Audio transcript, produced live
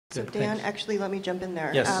So Good, Dan, thanks. actually, let me jump in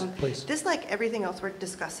there. Yes, please. This, like everything else we're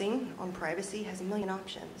discussing on privacy, has a million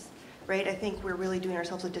options, right? I think we're really doing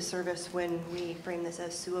ourselves a disservice when we frame this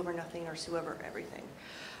as sue over nothing or sue over everything.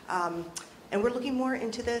 And we're looking more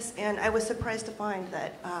into this, and I was surprised to find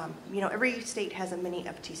that, every state has a mini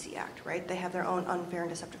FTC Act, right? They have their own unfair and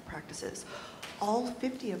deceptive practices. All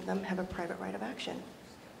 50 of them have a private right of action.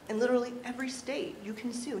 In literally every state, you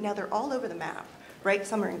can sue. Now, they're all over the map, right?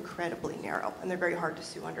 Some are incredibly narrow, and they're very hard to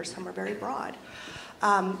sue under. Some are very broad.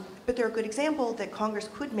 But they're a good example that Congress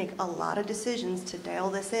could make a lot of decisions to dial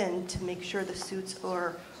this in to make sure the suits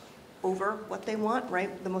are over what they want,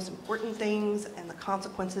 right? The most important things and the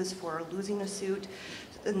consequences for losing a suit,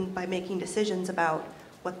 and by making decisions about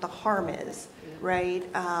what the harm is, right?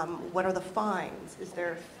 What are the fines? Is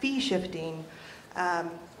there fee shifting?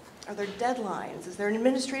 Are there deadlines? Is there an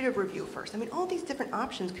administrative review first? I mean, all these different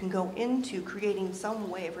options can go into creating some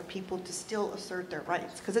way for people to still assert their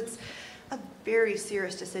rights, because it's a very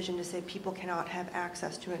serious decision to say people cannot have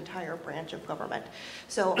access to an entire branch of government.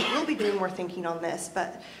 So we'll be doing more thinking on this,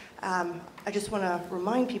 but I just want to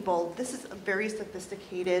remind people, this is a very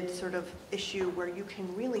sophisticated sort of issue where you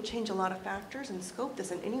can really change a lot of factors and scope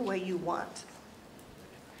this in any way you want.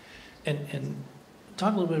 And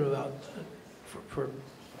talk a little bit about, for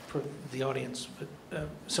the audience, but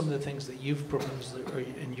some of the things that you've proposed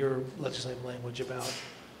in your legislative language about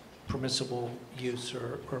permissible use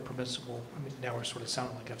or permissible, I mean, now we're sort of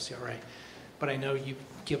sounding like FCRA, but I know you've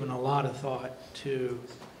given a lot of thought to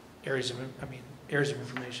areas of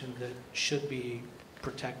information that should be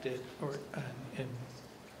protected and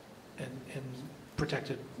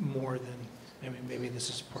protected more than, maybe this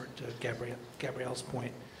is part of Gabrielle's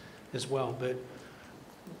point as well, but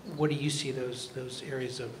what do you see those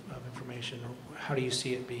areas of information, or how do you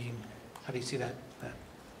see it being, how do you see that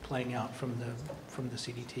playing out from the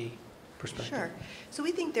CDT perspective? Sure. So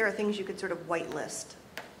we think there are things you could sort of whitelist,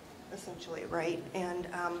 essentially, right? And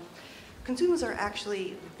consumers are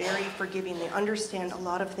actually very forgiving. They understand a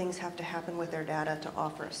lot of things have to happen with their data to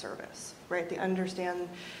offer a service, right? They understand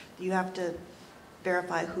you have to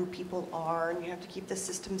verify who people are, and you have to keep the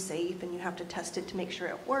system safe, and you have to test it to make sure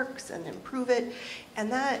it works and improve it.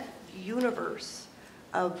 And that universe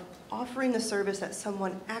of offering the service that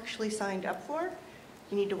someone actually signed up for,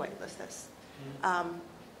 you need to whitelist this.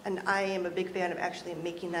 And I am a big fan of actually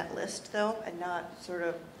making that list, though, and not sort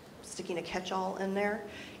of sticking a catch-all in there.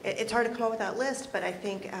 It's hard to come up with that list, but I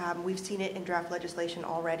think we've seen it in draft legislation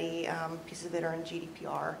already. Pieces of it are in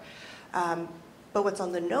GDPR. But what's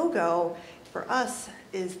on the no-go for us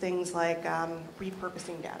is things like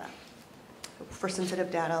repurposing data for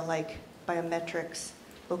sensitive data like biometrics,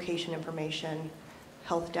 location information,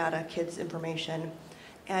 health data, kids information.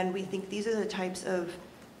 And we think these are the types of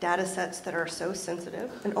data sets that are so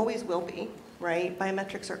sensitive and always will be, right?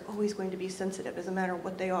 Biometrics are always going to be sensitive, doesn't matter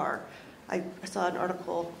what they are. I saw an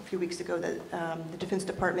article a few weeks ago that the Defense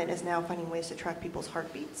Department is now finding ways to track people's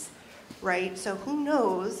heartbeats, right? So who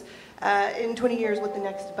knows in 20 years what the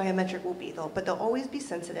next biometric will be, but they'll always be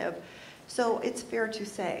sensitive. So it's fair to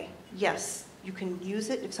say, yes, you can use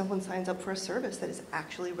it if someone signs up for a service that is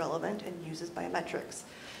actually relevant and uses biometrics.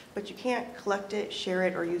 But you can't collect it, share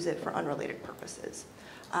it, or use it for unrelated purposes.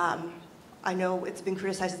 I know it's been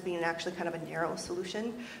criticized as being actually kind of a narrow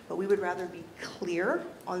solution, but we would rather be clear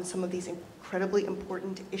on some of these incredibly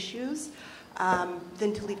important issues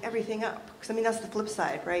than to leave everything up. Because I mean, that's the flip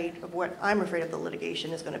side, right, of what I'm afraid of the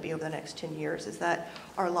litigation is going to be over the next 10 years, is that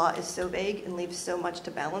our law is so vague and leaves so much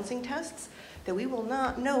to balancing tests that we will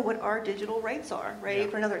not know what our digital rights are, right,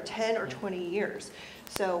 for another 10 or 20 years.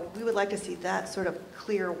 So we would like to see that sort of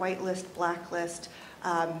clear whitelist, blacklist.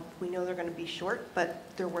 We know they're going to be short, but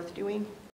they're worth doing.